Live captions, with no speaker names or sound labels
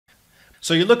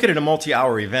So you look at a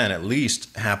multi-hour event at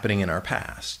least happening in our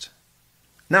past.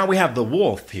 Now we have the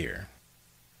wolf here.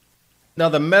 Now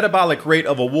the metabolic rate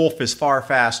of a wolf is far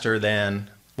faster than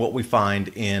what we find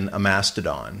in a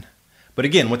mastodon. But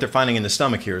again, what they're finding in the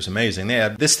stomach here is amazing.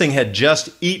 This thing had just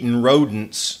eaten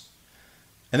rodents,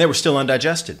 and they were still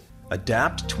undigested.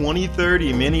 Adapt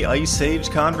 2030 Mini Ice Age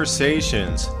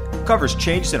Conversations covers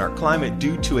changes in our climate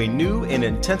due to a new and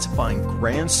intensifying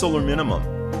grand solar minimum.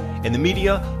 In the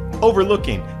media,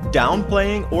 overlooking,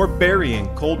 downplaying, or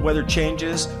burying cold weather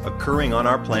changes occurring on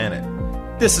our planet.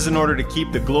 This is in order to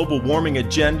keep the global warming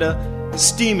agenda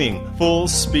steaming full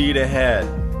speed ahead.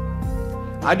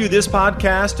 I do this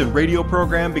podcast and radio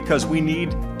program because we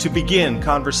need to begin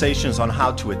conversations on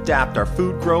how to adapt our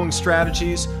food growing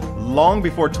strategies long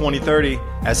before 2030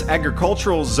 as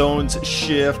agricultural zones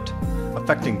shift,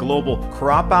 affecting global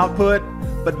crop output,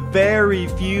 but very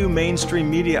few mainstream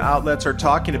media outlets are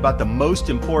talking about the most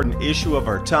important issue of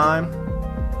our time,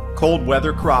 cold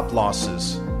weather crop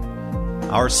losses.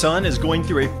 Our sun is going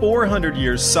through a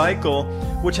 400-year cycle,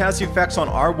 which has effects on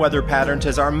our weather patterns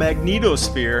as our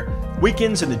magnetosphere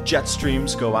weakens and the jet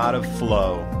streams go out of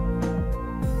flow.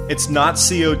 It's not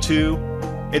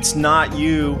CO2, it's not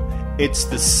you, it's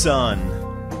the sun.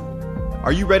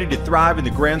 Are you ready to thrive in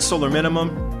the grand solar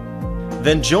minimum?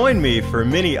 Then join me for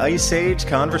Mini Ice Age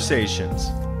Conversations.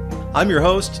 I'm your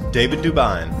host, David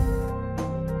DuByne.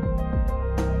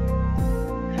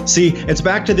 See, it's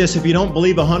back to this, if you don't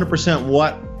believe 100%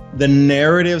 what the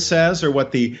narrative says or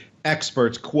what the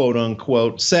experts, quote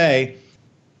unquote, say,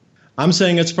 I'm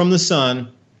saying it's from the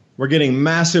sun. We're getting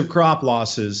massive crop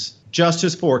losses, just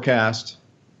as forecast,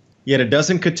 yet it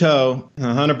doesn't kowtow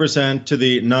 100% to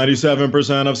the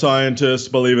 97% of scientists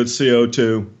believe it's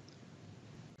CO2.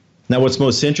 Now, what's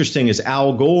most interesting is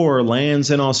Al Gore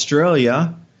lands in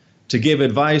Australia to give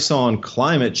advice on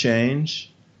climate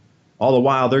change. All the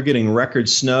while, they're getting record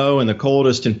snow and the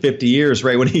coldest in 50 years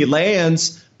right when he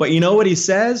lands. But you know what he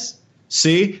says?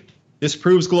 See, this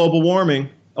proves global warming.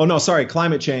 Oh, no, sorry,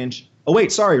 climate change. Oh,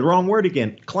 wait, sorry, wrong word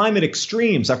again. Climate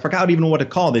extremes. I forgot even what to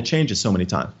call it. They change it so many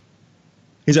times.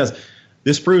 He says,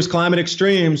 this proves climate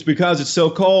extremes because it's so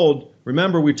cold.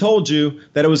 Remember, we told you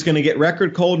that it was going to get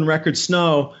record cold and record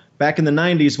snow back in the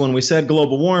 90s when we said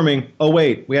global warming. Oh,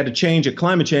 wait, we had to change it,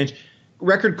 climate change.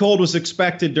 Record cold was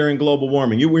expected during global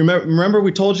warming. You remember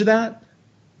we told you that?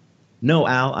 No,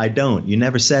 Al, I don't. You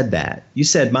never said that. You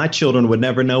said my children would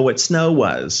never know what snow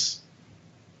was.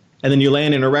 And then you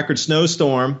land in a record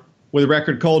snowstorm with a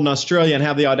record cold in Australia and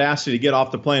have the audacity to get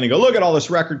off the plane and go, look at all this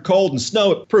record cold and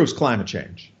snow. It proves climate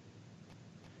change.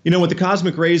 You know, with the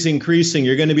cosmic rays increasing,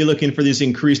 you're going to be looking for this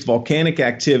increased volcanic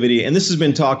activity. And this has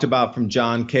been talked about from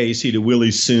John Casey to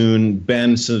Willie Soon,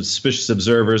 Ben, Suspicious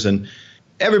Observers, and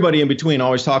everybody in between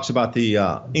always talks about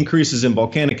the increases in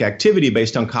volcanic activity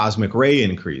based on cosmic ray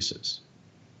increases.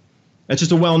 That's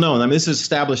just a well-known. I mean, this is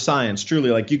established science,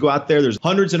 truly. Like, you go out there, there's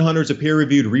hundreds and hundreds of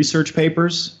peer-reviewed research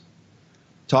papers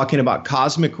talking about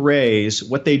cosmic rays.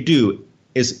 What they do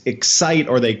is excite,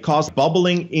 or they cause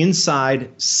bubbling inside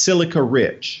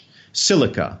silica-rich,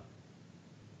 silica,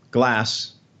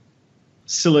 glass,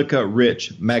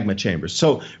 silica-rich magma chambers.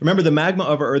 So remember, the magma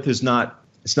of Earth it's not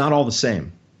all the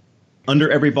same.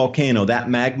 Under every volcano, that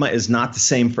magma is not the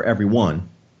same for every one.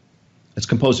 It's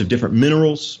composed of different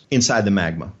minerals inside the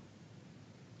magma.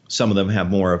 Some of them have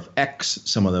more of X,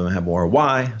 some of them have more of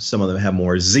Y, some of them have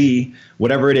more Z,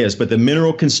 whatever it is. But the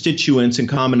mineral constituents and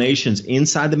combinations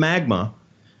inside the magma,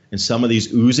 and some of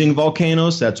these oozing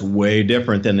volcanoes, that's way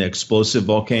different than the explosive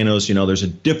volcanoes. You know, there's a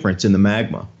difference in the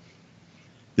magma.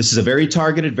 This is a very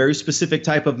targeted, very specific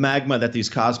type of magma that these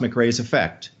cosmic rays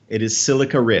affect. It is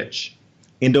silica-rich.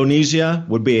 Indonesia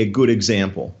would be a good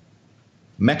example.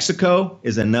 Mexico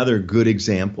is another good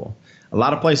example. A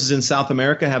lot of places in South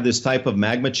America have this type of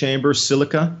magma chamber,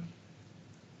 silica.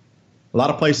 A lot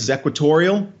of places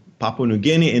equatorial, Papua New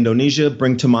Guinea, Indonesia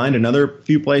bring to mind another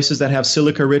few places that have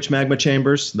silica-rich magma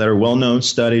chambers that are well-known,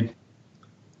 studied.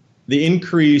 The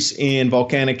increase in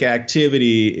volcanic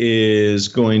activity is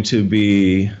going to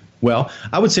be, well,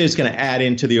 I would say it's going to add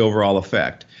into the overall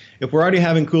effect. If we're already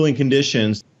having cooling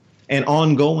conditions and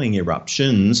ongoing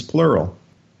eruptions, plural,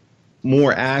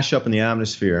 more ash up in the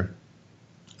atmosphere,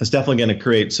 it's definitely going to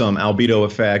create some albedo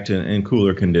effect and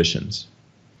cooler conditions.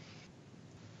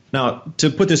 Now, to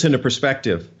put this into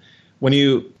perspective, when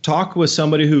you talk with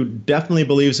somebody who definitely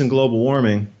believes in global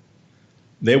warming,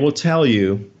 they will tell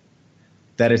you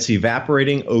that it's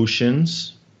evaporating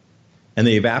oceans, and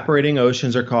the evaporating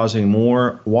oceans are causing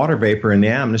more water vapor in the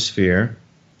atmosphere,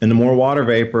 and the more water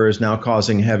vapor is now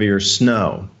causing heavier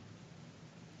snow.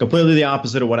 Completely the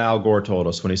opposite of what Al Gore told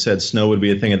us when he said snow would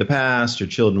be a thing of the past, your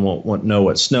children won't know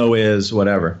what snow is,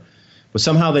 whatever. But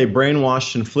somehow they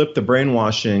brainwashed and flipped the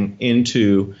brainwashing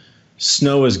into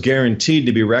snow is guaranteed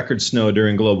to be record snow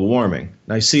during global warming.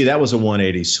 Now, you see, that was a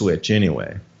 180 switch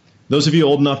anyway. Those of you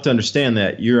old enough to understand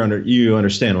that, you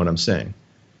understand what I'm saying.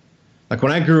 Like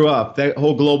when I grew up, that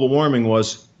whole global warming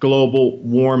was global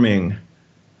warming.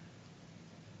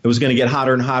 It was going to get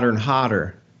hotter and hotter and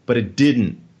hotter, but it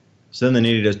didn't. So then they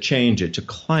needed to change it to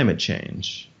climate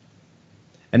change.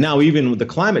 And now even with the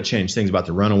climate change things about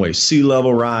the runaway sea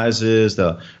level rises,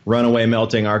 the runaway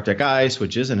melting Arctic ice,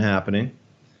 which isn't happening,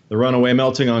 the runaway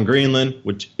melting on Greenland,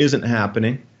 which isn't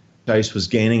happening. Ice was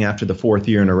gaining after the 4th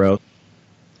year in a row.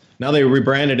 Now they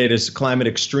rebranded it as climate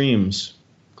extremes,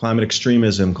 climate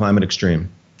extremism, climate extreme.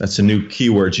 That's a new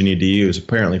keyword you need to use,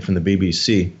 apparently from the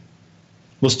BBC.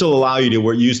 We'll still allow you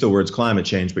to use the words climate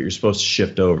change, but you're supposed to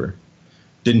shift over.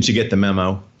 Didn't you get the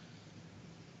memo?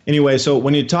 Anyway, so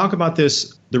when you talk about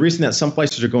this, the reason that some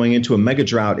places are going into a mega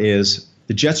drought is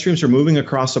the jet streams are moving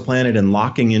across the planet and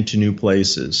locking into new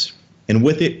places. And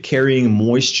with it, carrying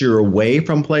moisture away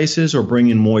from places or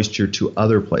bringing moisture to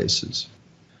other places.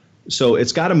 So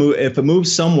it's got to move. If it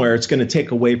moves somewhere, it's going to take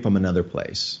away from another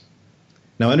place.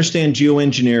 Now, I understand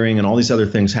geoengineering and all these other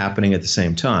things happening at the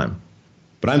same time.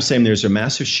 But I'm saying there's a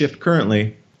massive shift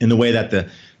currently in the way that the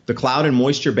cloud and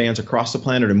moisture bands across the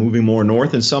planet are moving more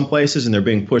north in some places, and they're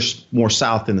being pushed more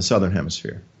south in the southern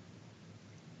hemisphere.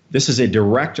 This is a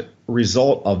direct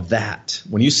result of that.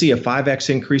 When you see a 5x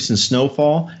increase in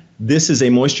snowfall, this is a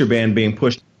moisture band being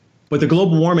pushed. But the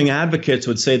global warming advocates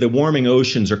would say the warming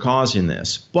oceans are causing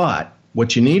this. But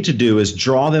what you need to do is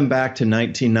draw them back to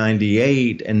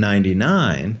 1998 and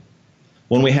 99,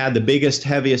 when we had the biggest,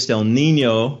 heaviest El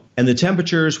Nino, and the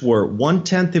temperatures were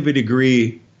 1/10 of a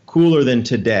degree cooler than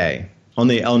today on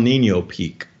the El Nino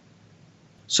peak.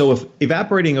 So if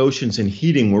evaporating oceans and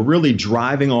heating were really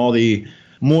driving all the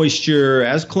moisture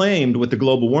as claimed with the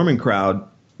global warming crowd,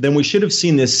 then we should have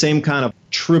seen this same kind of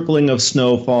tripling of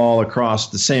snowfall across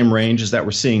the same ranges that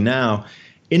we're seeing now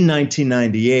in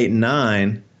 1998 and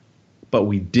 9, but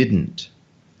we didn't.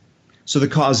 So the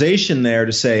causation there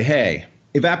to say, hey,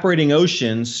 evaporating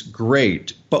oceans,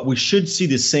 great, but we should see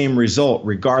the same result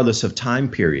regardless of time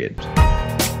period.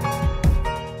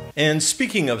 And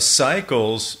speaking of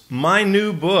cycles, my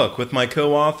new book with my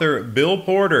co-author Bill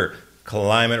Porter,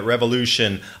 Climate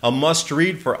Revolution, a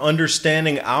must-read for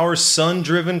understanding our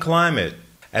sun-driven climate.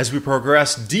 As we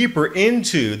progress deeper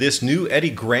into this new Eddy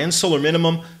Grand Solar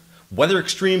Minimum, weather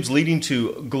extremes leading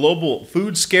to global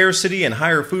food scarcity and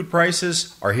higher food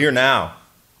prices are here now.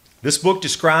 This book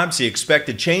describes the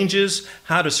expected changes,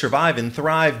 how to survive and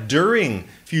thrive during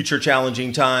future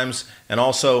challenging times, and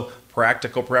also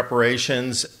practical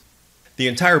preparations. The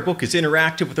entire book is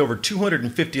interactive with over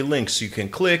 250 links, so you can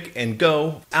click and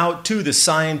go out to the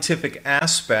scientific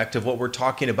aspect of what we're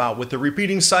talking about with the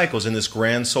repeating cycles in this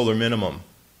Grand Solar Minimum.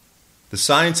 The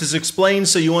science is explained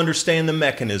so you understand the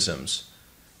mechanisms.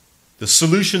 The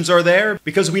solutions are there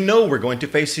because we know we're going to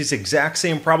face these exact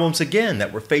same problems again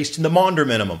that were faced in the Maunder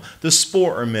Minimum, the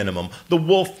Sporer Minimum, the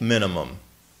Wolf Minimum.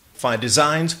 Find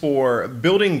designs for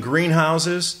building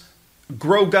greenhouses,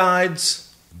 grow guides,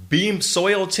 beam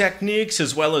soil techniques,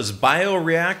 as well as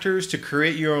bioreactors to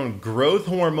create your own growth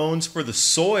hormones for the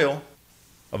soil.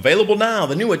 Available now,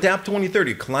 the new Adapt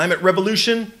 2030 Climate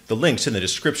Revolution. The link's in the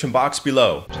description box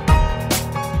below.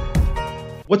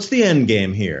 What's the end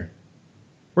game here?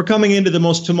 We're coming into the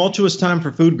most tumultuous time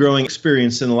for food growing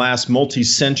experience in the last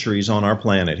multi-centuries on our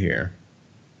planet here.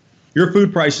 Your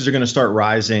food prices are going to start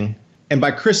rising, and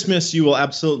by Christmas you will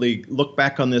absolutely look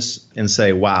back on this and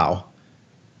say, wow,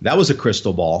 that was a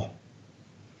crystal ball.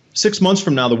 6 months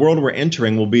from now, the world we're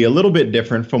entering will be a little bit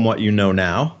different from what you know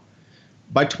now.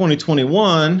 By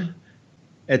 2021,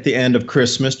 at the end of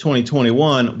Christmas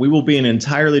 2021, we will be in an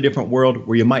entirely different world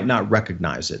where you might not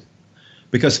recognize it,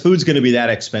 because food's going to be that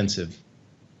expensive.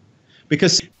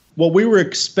 Because what we were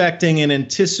expecting and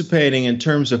anticipating in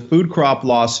terms of food crop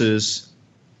losses,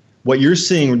 what you're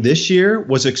seeing this year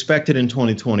was expected in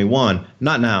 2021,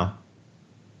 not now.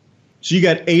 So you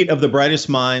got 8 of the brightest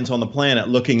minds on the planet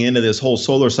looking into this whole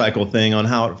solar cycle thing on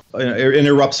how it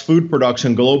interrupts food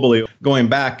production globally going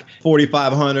back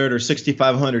 4,500 or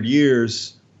 6,500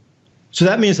 years. So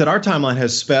that means that our timeline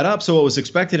has sped up. So what was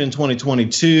expected in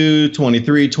 2022,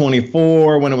 23,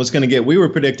 24, when it was going to get, we were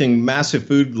predicting massive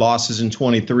food losses in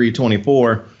 23,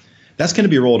 24. That's going to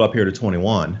be rolled up here to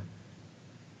 21.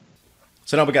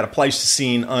 So now we got a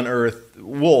Pleistocene unearthed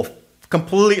wolf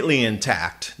completely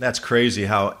intact. That's crazy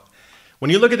how,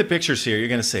 when you look at the pictures here, you're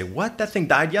going to say, what? That thing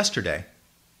died yesterday.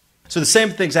 So the same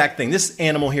exact thing. This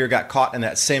animal here got caught in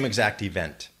that same exact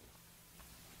event.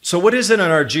 So what is it in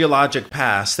our geologic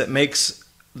past that makes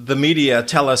the media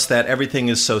tell us that everything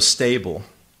is so stable?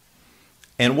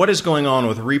 And what is going on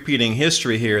with repeating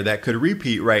history here that could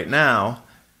repeat right now?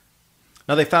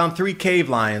 Now they found 3 cave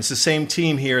lions, the same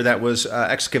team here that was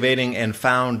excavating and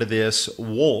found this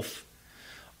wolf.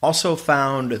 Also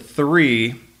found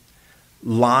 3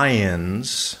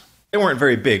 lions. They weren't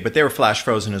very big, but they were flash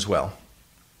frozen as well.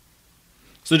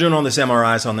 So they're doing all this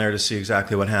MRIs on there to see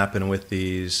exactly what happened with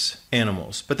these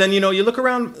animals. But then, you look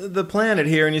around the planet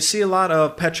here and you see a lot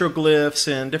of petroglyphs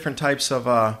and different types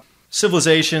of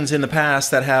civilizations in the past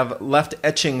that have left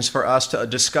etchings for us to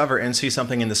discover and see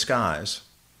something in the skies.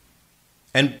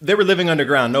 And they were living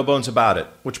underground, no bones about it.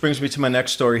 Which brings me to my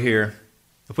next story here.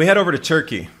 If we head over to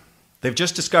Turkey, they've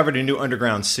just discovered a new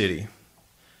underground city.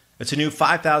 It's a new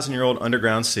 5,000-year-old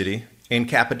underground city in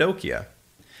Cappadocia.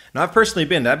 Now, I've personally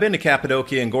been to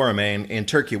Cappadocia and Goreme in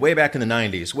Turkey way back in the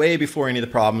 90s, way before any of the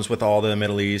problems with all the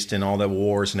Middle East and all the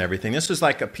wars and everything. This was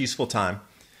like a peaceful time.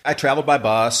 I traveled by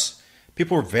bus.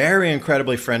 People were very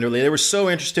incredibly friendly. They were so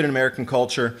interested in American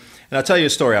culture. And I'll tell you a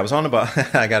story. I was on a bus.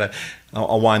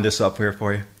 I'll wind this up here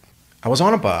for you. I was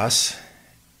on a bus,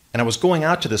 and I was going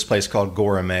out to this place called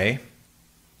Goreme,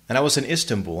 and I was in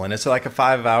Istanbul, and it's like a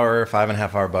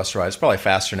 5.5-hour bus ride. It's probably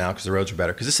faster now because the roads are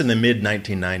better, because this is in the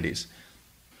mid-1990s.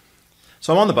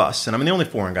 So I'm on the bus, and I'm the only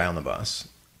foreign guy on the bus.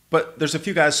 But there's a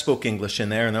few guys who spoke English in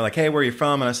there, and they're like, hey, where are you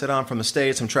from? And I said, oh, I'm from the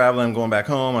States. I'm traveling. I'm going back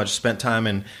home. I just spent time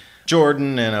in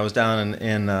Jordan, and I was down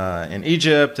in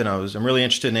Egypt, and I'm really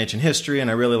interested in ancient history,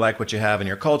 and I really like what you have in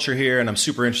your culture here, and I'm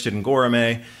super interested in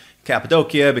Goreme,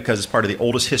 Cappadocia, because it's part of the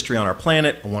oldest history on our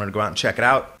planet. I wanted to go out and check it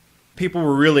out. People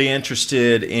were really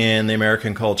interested in the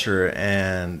American culture,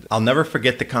 and I'll never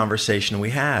forget the conversation we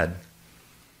had.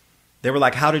 They were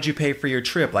like, how did you pay for your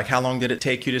trip? Like, how long did it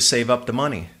take you to save up the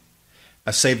money?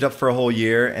 I saved up for a whole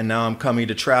year, and now I'm coming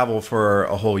to travel for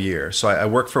a whole year. So I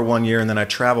work for 1 year, and then I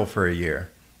travel for a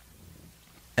year.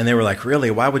 And they were like,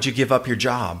 really? Why would you give up your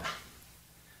job?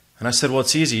 And I said, well,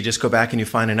 it's easy. You just go back and you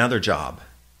find another job.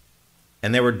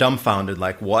 And they were dumbfounded,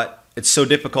 like, what? It's so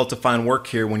difficult to find work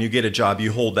here. When you get a job,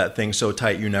 you hold that thing so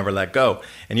tight you never let go.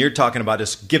 And you're talking about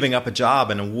just giving up a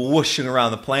job and whooshing around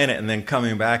the planet and then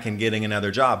coming back and getting another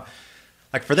job.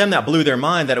 Like, for them, that blew their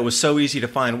mind that it was so easy to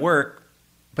find work.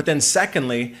 But then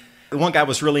secondly, one guy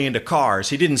was really into cars.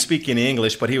 He didn't speak any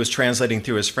English, but he was translating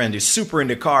through his friend. He's super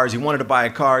into cars. He wanted to buy a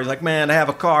car. He's like, man, I have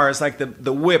a car. It's like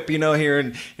the whip, here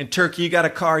in Turkey. You got a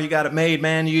car. You got it made,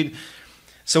 man.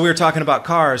 So we were talking about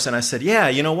cars, and I said, yeah,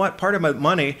 you know what? Part of my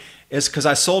money is because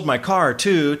I sold my car,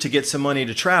 too, to get some money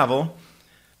to travel.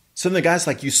 So then the guy's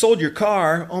like, you sold your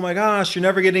car? Oh, my gosh, you're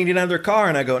never getting another car.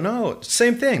 And I go, no,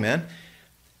 same thing, man.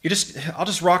 I'll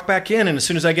just rock back in, and as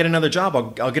soon as I get another job,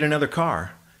 I'll get another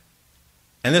car.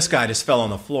 And this guy just fell on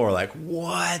the floor like,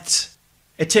 what?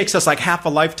 It takes us like half a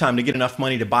lifetime to get enough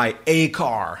money to buy a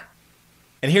car.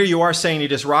 And here you are saying you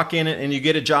just rock in it and you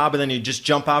get a job, and then you just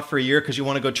jump out for a year because you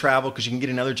want to go travel because you can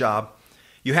get another job.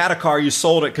 You had a car, you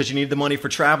sold it because you need the money for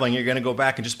traveling. You're going to go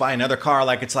back and just buy another car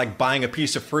like it's like buying a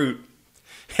piece of fruit.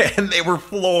 And they were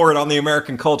floored on the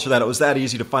American culture that it was that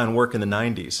easy to find work in the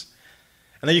 90s.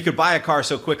 And then you could buy a car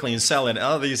so quickly and sell it. And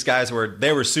all these guys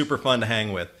were super fun to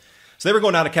hang with. So they were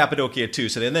going out to Cappadocia too.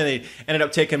 So then they ended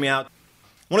up taking me out.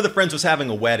 One of the friends was having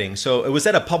a wedding. So it was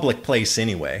at a public place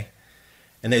anyway.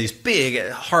 And there's this big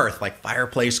hearth, like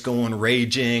fireplace going,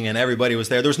 raging, and everybody was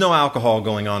there. There was no alcohol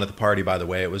going on at the party, by the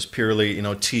way. It was purely,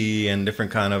 tea and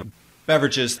different kind of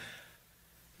beverages.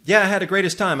 Yeah, I had the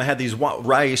greatest time. I had these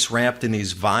rice wrapped in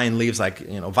these vine leaves, like,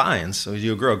 vines. So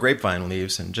you grow grapevine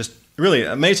leaves, and just really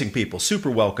amazing people,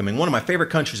 super welcoming. One of my favorite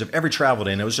countries I've ever traveled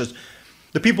in. It was just,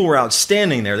 the people were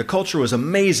outstanding there. The culture was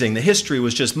amazing. The history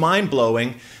was just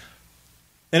mind-blowing.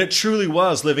 And it truly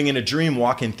was living in a dream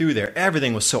walking through there.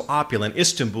 Everything was so opulent.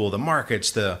 Istanbul, the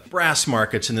markets, the brass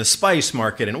markets, and the spice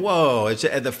market, and whoa, it's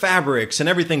the fabrics and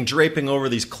everything draping over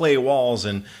these clay walls,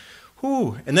 and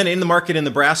whoo. And then in the market, in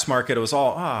the brass market, it was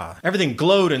all, everything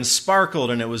glowed and sparkled,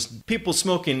 and it was people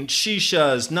smoking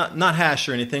shishas, not hash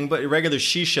or anything, but regular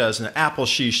shishas, and the apple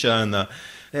shisha, and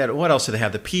they had, what else did they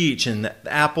have? The peach and the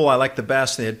apple I liked the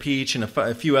best. They had peach and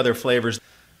a few other flavors.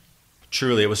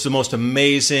 Truly, it was the most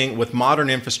amazing, with modern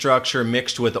infrastructure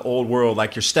mixed with the old world.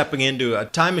 Like you're stepping into a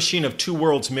time machine of two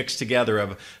worlds mixed together,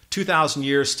 of 2,000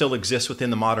 years still exists within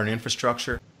the modern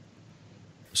infrastructure.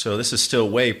 So this is still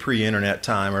way pre-internet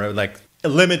time, or like a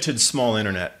limited small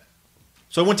internet.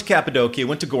 So I went to Cappadocia,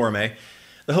 went to Goreme.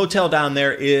 The hotel down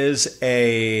there is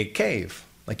a cave.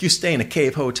 Like you stay in a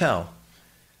cave hotel.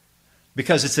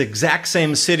 Because it's the exact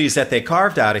same cities that they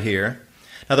carved out of here.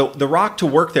 Now, the rock to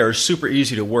work there is super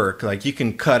easy to work. Like, you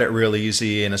can cut it real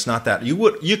easy, and it's not that...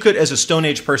 You could, as a Stone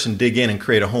Age person, dig in and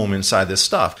create a home inside this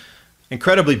stuff.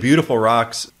 Incredibly beautiful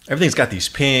rocks. Everything's got these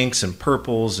pinks and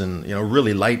purples and, you know,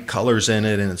 really light colors in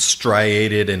it, and it's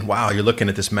striated, and wow, you're looking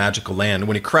at this magical land. And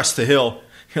when you crest the hill,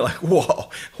 you're like, whoa,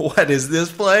 what is this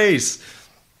place?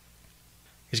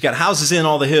 He's got houses in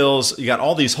all the hills. You got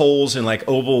all these holes and like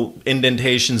oval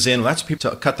indentations in. Well, that's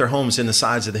people to cut their homes in the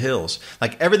sides of the hills.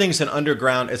 Like, everything's an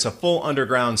underground. It's a full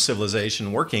underground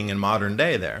civilization working in modern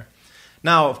day there.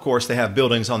 Now, of course, they have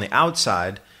buildings on the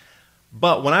outside.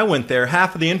 But when I went there,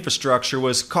 half of the infrastructure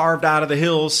was carved out of the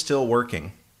hills, still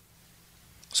working.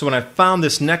 So when I found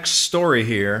this next story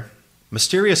here,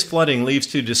 mysterious flooding leads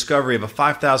to discovery of a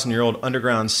 5,000-year-old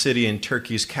underground city in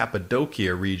Turkey's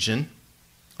Cappadocia region,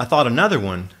 I thought another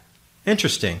one,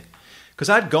 interesting, because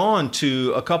I'd gone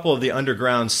to a couple of the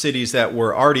underground cities that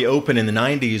were already open in the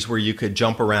 90s where you could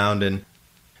jump around in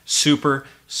super,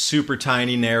 super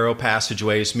tiny, narrow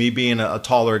passageways. Me being a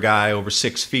taller guy, over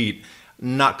 6 feet,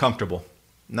 not comfortable.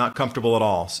 Not comfortable at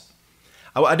all.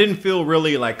 I didn't feel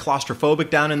really like claustrophobic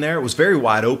down in there. It was very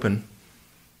wide open.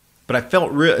 But I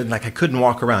felt like I couldn't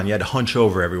walk around. You had to hunch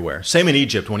over everywhere. Same in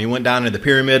Egypt. When you went down to the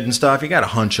pyramid and stuff, you got to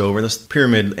hunch over. This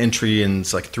pyramid entry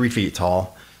is like 3 feet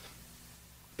tall.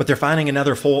 But they're finding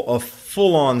another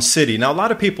full-on city. Now, a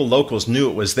lot of people, locals, knew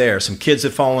it was there. Some kids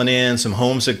had fallen in. Some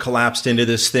homes had collapsed into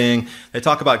this thing. They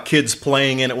talk about kids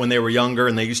playing in it when they were younger,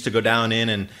 and they used to go down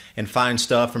in and find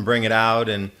stuff and bring it out.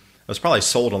 And it was probably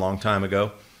sold a long time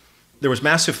ago. There was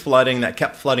massive flooding that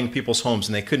kept flooding people's homes,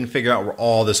 and they couldn't figure out where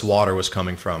all this water was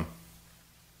coming from.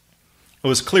 It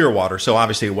was clear water, so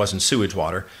obviously it wasn't sewage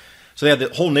water. So they had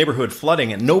the whole neighborhood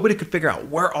flooding, and nobody could figure out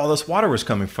where all this water was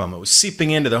coming from. It was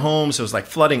seeping into the homes. It was like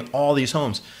flooding all these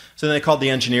homes. So then they called the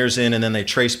engineers in, and then they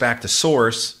traced back the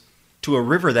source to a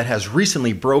river that has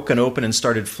recently broken open and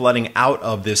started flooding out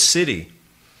of this city.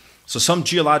 So some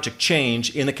geologic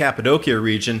change in the Cappadocia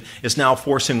region is now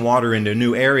forcing water into a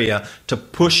new area to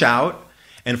push out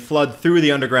and flood through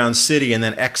the underground city and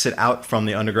then exit out from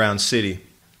the underground city.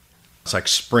 It's like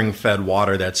spring-fed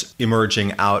water that's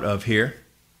emerging out of here.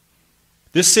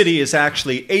 This city is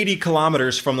actually 80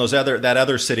 kilometers from that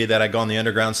other city that I go on, the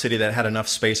underground city that had enough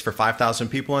space for 5,000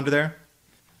 people under there.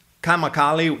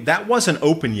 Kamakali, that wasn't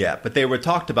open yet, but they were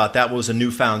talked about. That was a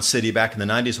newfound city back in the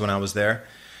 90s when I was there.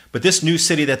 But this new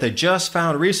city that they just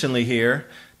found recently here,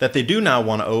 that they do now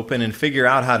want to open and figure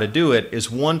out how to do it, is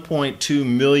 1.2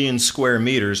 million square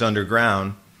meters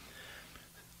underground.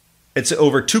 It's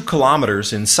over 2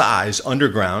 kilometers in size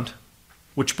underground,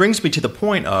 which brings me to the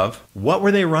point of, what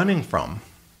were they running from?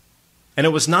 And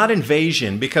it was not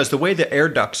invasion, because the way the air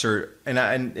ducts are,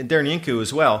 and there in Yinku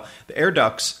as well, the air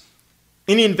ducts,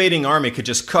 any invading army could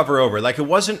just cover over. Like, it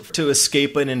wasn't to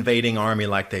escape an invading army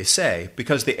like they say,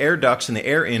 because the air ducts and the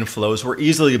air inflows were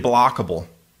easily blockable.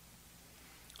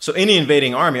 So any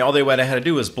invading army, all they would have had to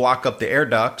do was block up the air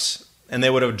ducts, and they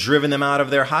would have driven them out of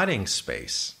their hiding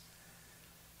space.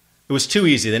 It was too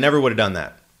easy. They never would have done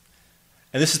that.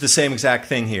 And this is the same exact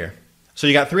thing here. So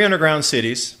you got 3 underground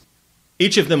cities,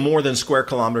 each of them more than square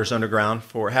kilometers underground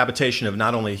for habitation of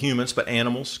not only humans, but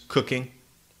animals, cooking,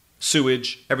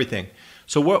 sewage, everything.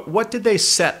 So what did they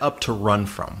set up to run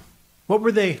from? What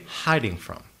were they hiding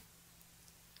from?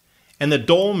 And the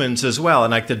dolmens as well.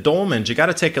 And like the dolmens, you got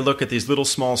to take a look at these little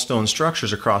small stone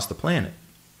structures across the planet.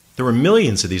 There were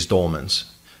millions of these dolmens.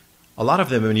 A lot of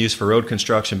them have been used for road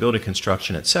construction, building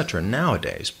construction, etc.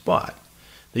 nowadays, but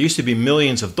there used to be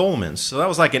millions of dolmens. So that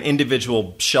was like an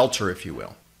individual shelter, if you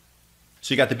will.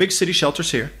 So you got the big city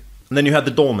shelters here, and then you have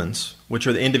the dolmens, which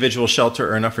are the individual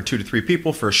shelter or enough for 2 to 3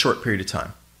 people for a short period of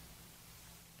time.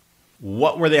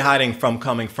 What were they hiding from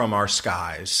coming from our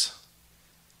skies?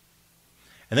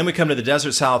 And then we come to the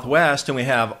desert southwest, and we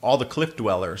have all the cliff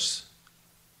dwellers.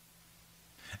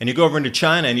 And you go over into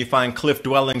China, and you find cliff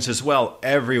dwellings as well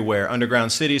everywhere.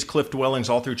 Underground cities, cliff dwellings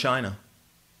all through China.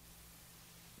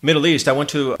 Middle East, I went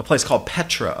to a place called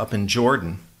Petra up in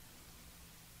Jordan.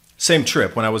 Same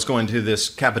trip. When I was going to this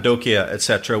Cappadocia,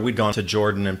 etc., we'd gone to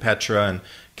Jordan and Petra and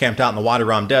camped out in the Wadi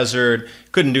Rum Desert.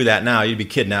 Couldn't do that now. You'd be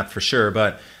kidnapped for sure.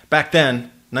 But back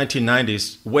then,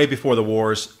 1990s, way before the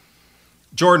wars,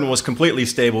 Jordan was completely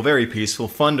stable, very peaceful,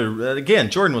 fun to...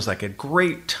 Again, Jordan was like a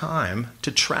great time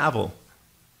to travel.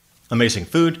 Amazing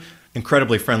food,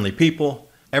 incredibly friendly people.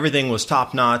 Everything was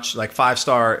top-notch, like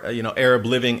 5-star, Arab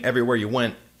living everywhere you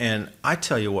went. And I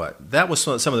tell you what, that was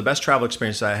some of the best travel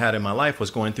experiences I had in my life,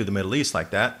 was going through the Middle East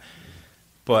like that.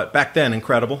 But back then,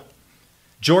 incredible.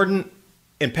 Jordan,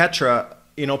 in Petra,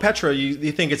 Petra,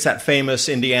 you think it's that famous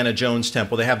Indiana Jones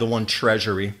temple. They have the one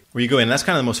treasury where you go in. That's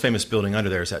kind of the most famous building under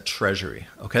there is that treasury.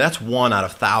 Okay, that's one out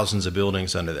of thousands of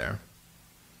buildings under there.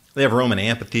 They have Roman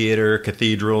amphitheater,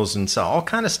 cathedrals, and so all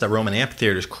kind of stuff. Roman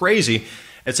amphitheater is crazy.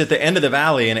 It's at the end of the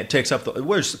valley, and it takes up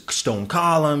where's stone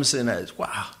columns, and it's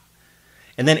wow.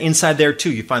 And then inside there,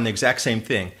 too, you find the exact same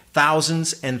thing.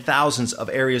 Thousands and thousands of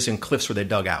areas and cliffs where they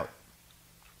dug out.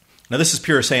 Now, this is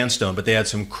pure sandstone, but they had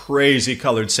some crazy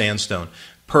colored sandstone.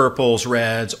 Purples,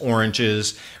 reds,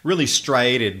 oranges, really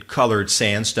striated colored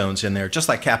sandstones in there, just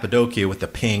like Cappadocia with the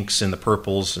pinks and the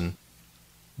purples. And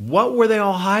what were they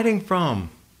all hiding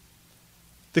from?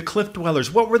 The cliff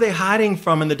dwellers, what were they hiding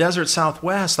from in the desert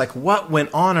Southwest? Like, what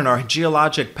went on in our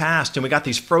geologic past? And we got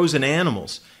these frozen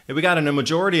animals. And we got a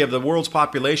majority of the world's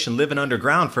population living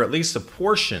underground for at least a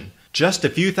portion just a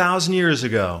few thousand years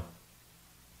ago.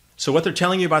 So what they're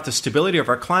telling you about the stability of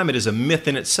our climate is a myth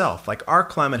in itself. Like, our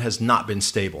climate has not been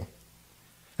stable.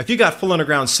 If you got full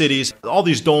underground cities, all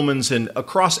these dolmens, and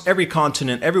across every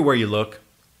continent, everywhere you look,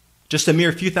 just a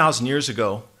mere few thousand years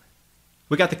ago,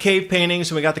 we got the cave paintings,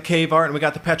 and we got the cave art, and we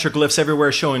got the petroglyphs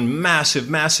everywhere showing massive,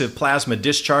 massive plasma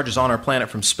discharges on our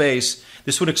planet from space.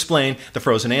 This would explain the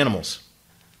frozen animals.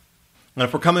 And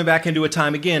if we're coming back into a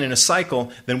time again in a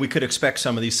cycle, then we could expect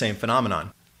some of these same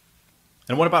phenomenon.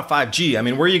 And what about 5G? I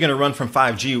mean, where are you going to run from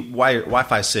 5G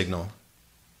Wi-Fi signal?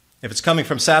 If it's coming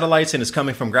from satellites and it's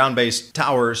coming from ground-based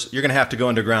towers, you're going to have to go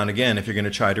underground again if you're going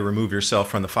to try to remove yourself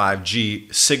from the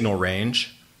 5G signal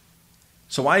range.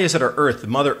 So why is it our Earth?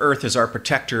 Mother Earth is our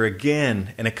protector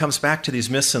again. And it comes back to these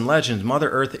myths and legends. Mother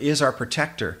Earth is our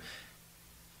protector.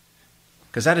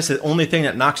 Because that is the only thing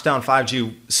that knocks down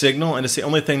 5G signal, and it's the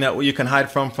only thing that you can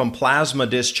hide from plasma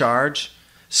discharge,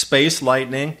 space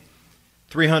lightning,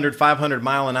 300, 500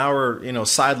 mile an hour,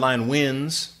 sideline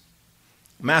winds,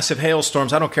 massive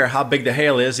hailstorms. I don't care how big the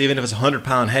hail is, even if it's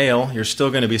 100-pound hail, you're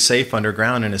still going to be safe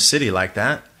underground in a city like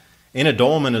that, in a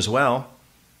dolmen as well.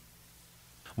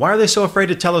 Why are they so afraid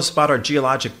to tell us about our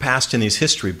geologic past in these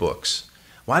history books?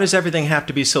 Why does everything have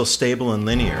to be so stable and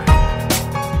linear?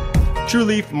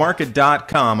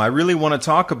 TrueLeafMarket.com. I really want to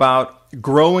talk about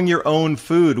growing your own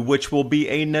food, which will be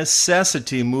a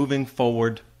necessity moving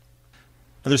forward.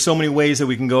 There's so many ways that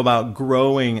we can go about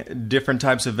growing different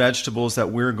types of vegetables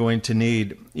that we're going to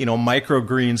need.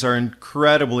 Microgreens are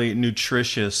incredibly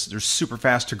nutritious. They're super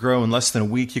fast to grow. In less than a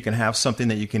week, you can have something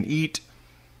that you can eat.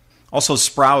 Also,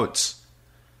 sprouts.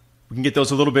 We can get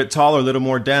those a little bit taller, a little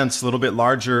more dense, a little bit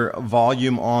larger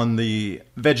volume on the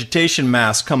vegetation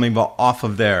mass coming off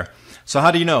of there. So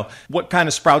how do you know what kind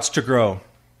of sprouts to grow?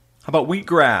 How about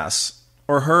wheatgrass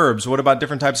or herbs? What about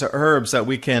different types of herbs that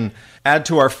we can add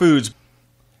to our foods?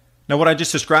 Now, what I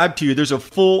just described to you, there's a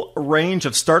full range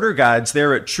of starter guides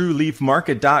there at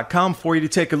TrueLeafMarket.com for you to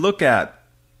take a look at.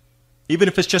 Even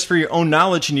if it's just for your own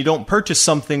knowledge and you don't purchase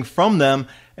something from them,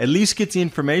 at least get the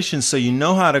information so you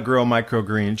know how to grow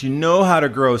microgreens, you know how to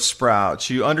grow sprouts,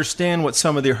 you understand what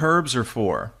some of the herbs are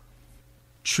for.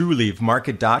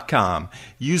 TrueLeafMarket.com.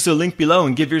 Use the link below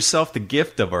and give yourself the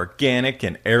gift of organic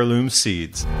and heirloom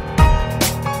seeds.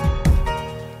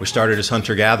 We started as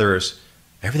hunter-gatherers.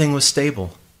 Everything was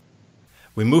stable.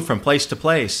 We moved from place to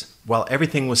place while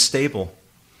everything was stable.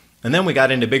 And then we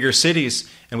got into bigger cities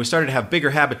and we started to have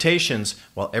bigger habitations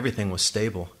while everything was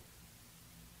stable.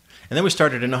 And then we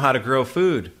started to know how to grow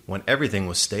food when everything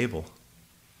was stable.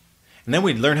 And then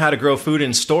we'd learn how to grow food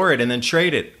and store it and then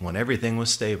trade it when everything was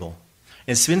stable.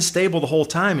 It's been stable the whole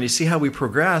time, and you see how we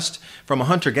progressed from a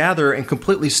hunter-gatherer in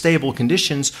completely stable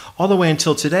conditions all the way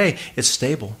until today. It's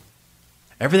stable.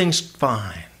 Everything's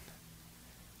fine.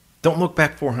 Don't look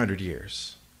back 400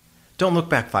 years. Don't look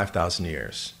back 5,000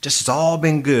 years. Just it's all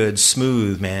been good,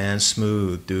 smooth, man,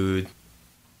 smooth, dude.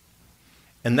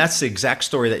 And that's the exact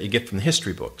story that you get from the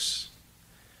history books.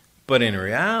 But in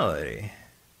reality,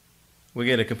 we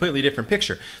get a completely different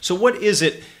picture. So what is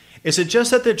it? Is it just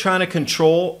that they're trying to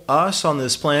control us on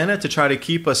this planet to try to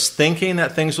keep us thinking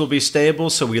that things will be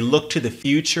stable so we look to the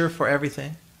future for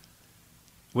everything?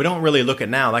 We don't really look at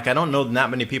now. Like, I don't know that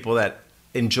many people that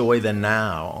enjoy the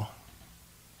now.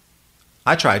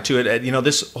 I try to.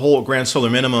 This whole Grand Solar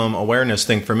Minimum awareness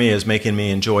thing for me is making me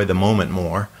enjoy the moment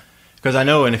more. Because I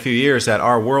know in a few years that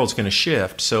our world's going to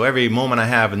shift. So every moment I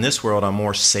have in this world, I'm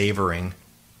more savoring.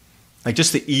 Like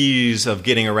just the ease of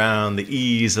getting around, the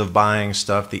ease of buying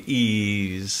stuff, the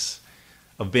ease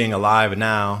of being alive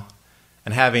now,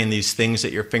 and having these things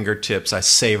at your fingertips. I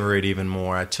savor it even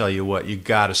more. I tell you what, you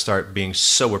got to start being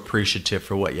so appreciative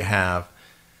for what you have.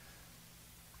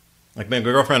 Like my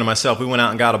girlfriend and myself, we went out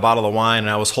and got a bottle of wine,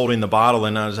 and I was holding the bottle,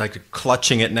 and I was like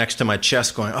clutching it next to my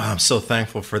chest going, oh, I'm so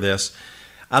thankful for this.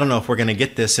 I don't know if we're going to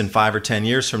get this in 5 or 10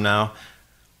 years from now.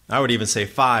 I would even say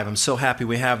 5. I'm so happy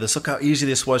we have this. Look how easy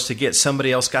this was to get.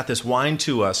 Somebody else got this wine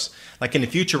to us. Like in the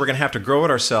future, we're going to have to grow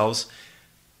it ourselves,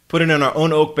 put it in our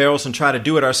own oak barrels and try to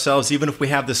do it ourselves, even if we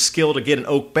have the skill to get an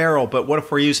oak barrel. But what if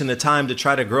we're using the time to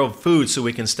try to grow food so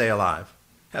we can stay alive?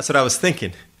 That's what I was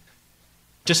thinking.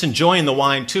 Just enjoying the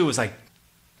wine too was like,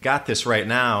 got this right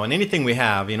now. And anything we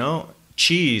have, you know,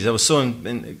 cheese. I was so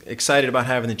excited about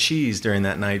having the cheese during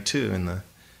that night too, and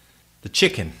the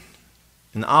chicken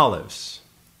and the olives,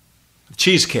 the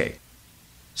cheesecake.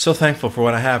 So thankful for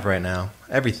what I have right now.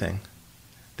 Everything.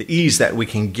 The ease that we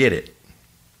can get it.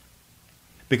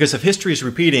 Because if history is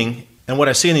repeating, and what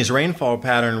I see in these rainfall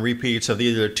pattern repeats of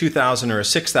either a 2,000 or a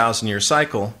 6,000 year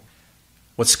cycle,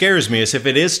 what scares me is if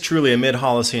it is truly a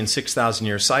mid-Holocene 6,000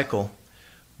 year cycle,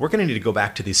 we're going to need to go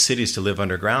back to these cities to live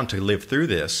underground to live through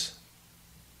this.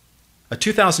 A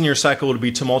 2,000 year cycle would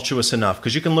be tumultuous enough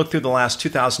because you can look through the last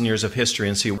 2,000 years of history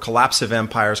and see collapse of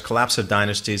empires, collapse of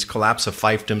dynasties, collapse of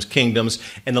fiefdoms, kingdoms,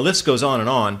 and the list goes on and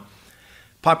on.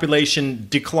 Population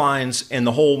declines in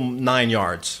the whole 9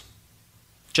 yards.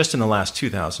 Just in the last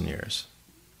 2,000 years.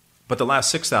 But the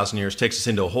last 6,000 years takes us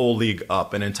into a whole league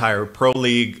up, an entire pro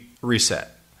league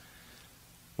reset.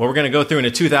 What we're going to go through in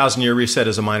a 2,000 year reset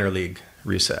is a minor league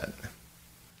reset.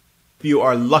 If you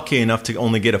are lucky enough to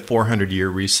only get a 400 year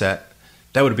reset,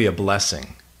 that would be a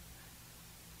blessing.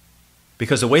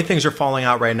 Because the way things are falling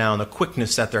out right now and the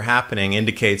quickness that they're happening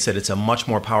indicates that it's a much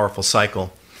more powerful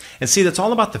cycle. And see, that's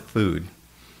all about the food.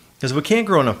 Because we can't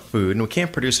grow enough food and we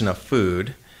can't produce enough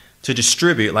food to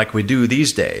distribute like we do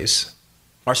these days,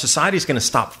 our society is going to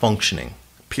stop functioning,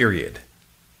 period.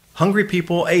 Hungry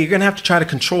people, hey, you're going to have to try to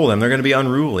control them. They're going to be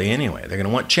unruly anyway. They're going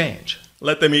to want change.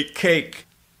 Let them eat cake.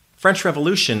 French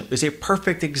Revolution is a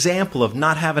perfect example of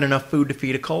not having enough food to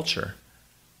feed a culture.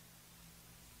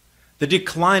 The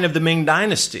decline of the Ming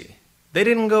Dynasty. They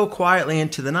didn't go quietly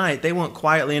into the night. They went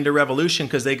quietly into revolution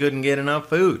because they couldn't get enough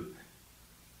food.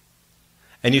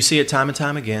 And you see it time and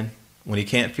time again. When you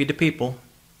can't feed the people,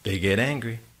 they get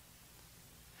angry.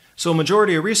 So a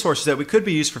majority of resources that we could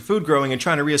be used for food growing and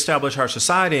trying to reestablish our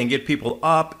society and get people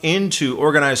up into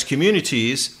organized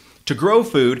communities to grow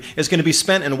food is going to be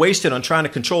spent and wasted on trying to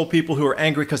control people who are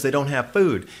angry because they don't have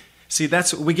food. See,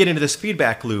 we get into this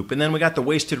feedback loop, and then we got the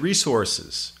wasted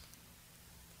resources.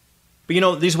 But you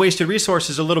know, these wasted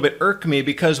resources a little bit irk me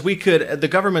because the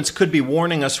governments could be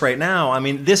warning us right now. I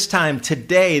mean, this time,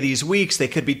 today, these weeks, they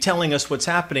could be telling us what's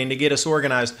happening to get us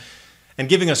organized and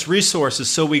giving us resources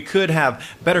so we could have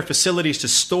better facilities to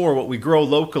store what we grow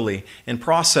locally and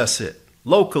process it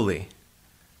locally.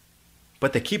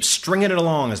 But they keep stringing it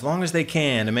along as long as they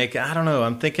can to make, I don't know,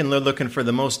 I'm thinking they're looking for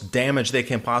the most damage they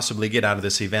can possibly get out of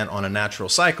this event on a natural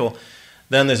cycle.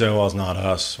 Then they say, well, it's not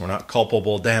us. We're not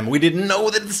culpable. Damn, we didn't know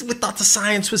that. We thought the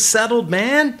science was settled,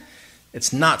 man.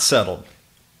 It's not settled.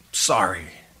 Sorry.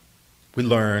 We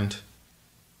learned.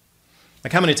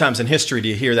 Like how many times in history do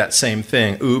you hear that same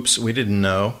thing? Oops, we didn't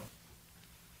know.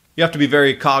 You have to be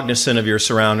very cognizant of your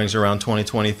surroundings around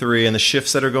 2023 and the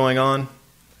shifts that are going on.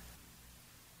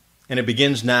 And it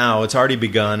begins now. It's already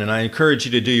begun. And I encourage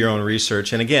you to do your own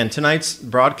research. And again, tonight's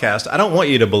broadcast, I don't want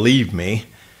you to believe me.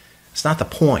 It's not the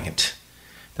point.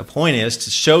 The point is to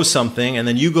show something and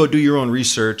then you go do your own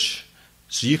research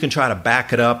so you can try to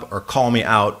back it up or call me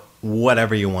out,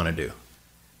 whatever you want to do.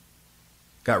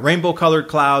 Got rainbow-colored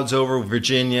clouds over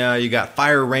Virginia. You got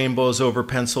fire rainbows over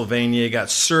Pennsylvania. You got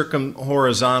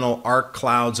circumhorizontal arc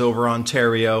clouds over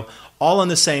Ontario, all on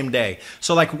the same day.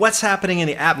 So like what's happening in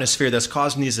the atmosphere that's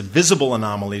causing these visible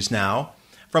anomalies now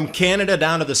from Canada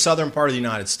down to the southern part of the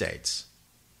United States?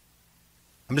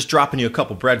 I'm just dropping you a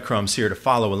couple breadcrumbs here to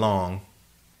follow along.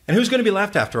 And who's going to be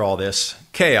left after all this?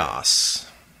 Chaos.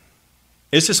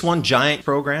 Is this one giant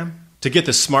program? To get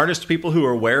the smartest people who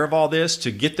are aware of all this,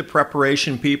 to get the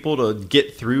preparation people to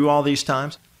get through all these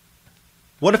times?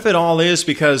 What if it all is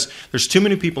because there's too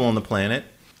many people on the planet?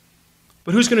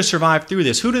 But who's going to survive through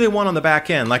this? Who do they want on the back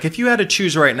end? Like if you had to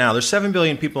choose right now, there's 7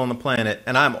 billion people on the planet,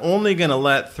 and I'm only going to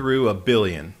let through 1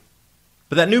 billion.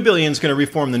 But that new billion is going to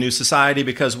reform the new society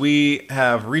because we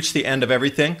have reached the end of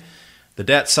everything. The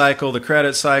debt cycle, the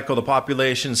credit cycle, the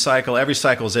population cycle, every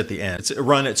cycle is at the end. It's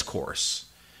run its course.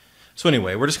 So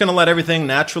anyway, we're just going to let everything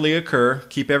naturally occur,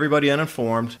 keep everybody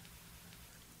uninformed.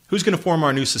 Who's going to form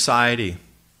our new society?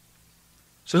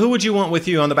 So who would you want with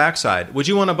you on the backside? Would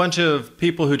you want a bunch of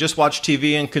people who just watch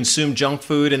TV and consume junk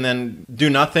food and then do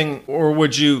nothing? Or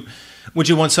would you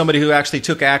want somebody who actually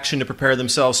took action to prepare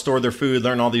themselves, store their food,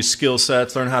 learn all these skill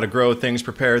sets, learn how to grow things,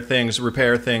 prepare things,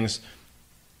 repair things?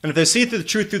 And if they see the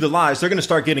truth through the lies, they're going to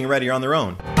start getting ready on their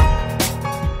own.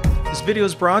 This video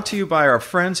is brought to you by our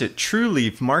friends at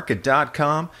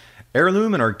TrueLeafMarket.com.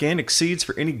 Heirloom and organic seeds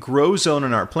for any grow zone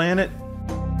on our planet.